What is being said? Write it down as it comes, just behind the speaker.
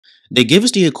They give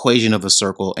us the equation of a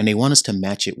circle and they want us to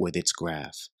match it with its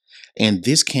graph. And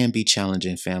this can be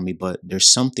challenging, family, but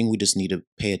there's something we just need to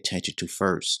pay attention to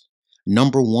first.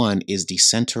 Number one is the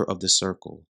center of the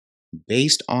circle.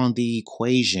 Based on the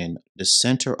equation, the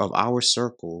center of our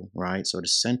circle, right? So the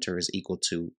center is equal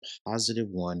to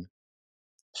 +1,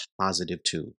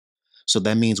 +2. So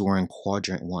that means we're in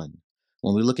quadrant one.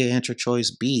 When we look at answer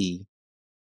choice B,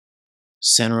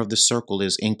 center of the circle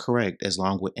is incorrect as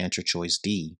long with answer choice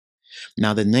D.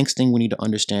 Now, the next thing we need to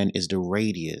understand is the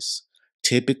radius.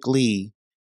 Typically,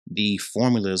 the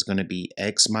formula is going to be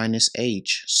x minus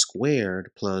h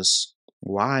squared plus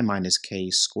y minus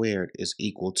k squared is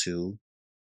equal to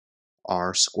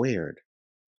r squared.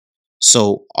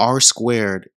 So r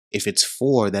squared, if it's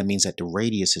 4, that means that the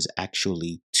radius is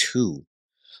actually 2.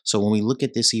 So when we look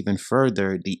at this even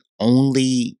further, the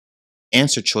only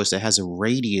answer choice that has a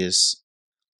radius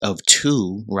of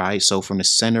 2, right? So from the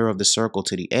center of the circle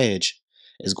to the edge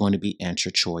is going to be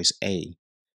answer choice A.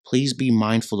 Please be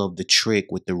mindful of the trick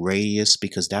with the radius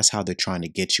because that's how they're trying to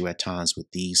get you at times with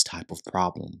these type of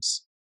problems.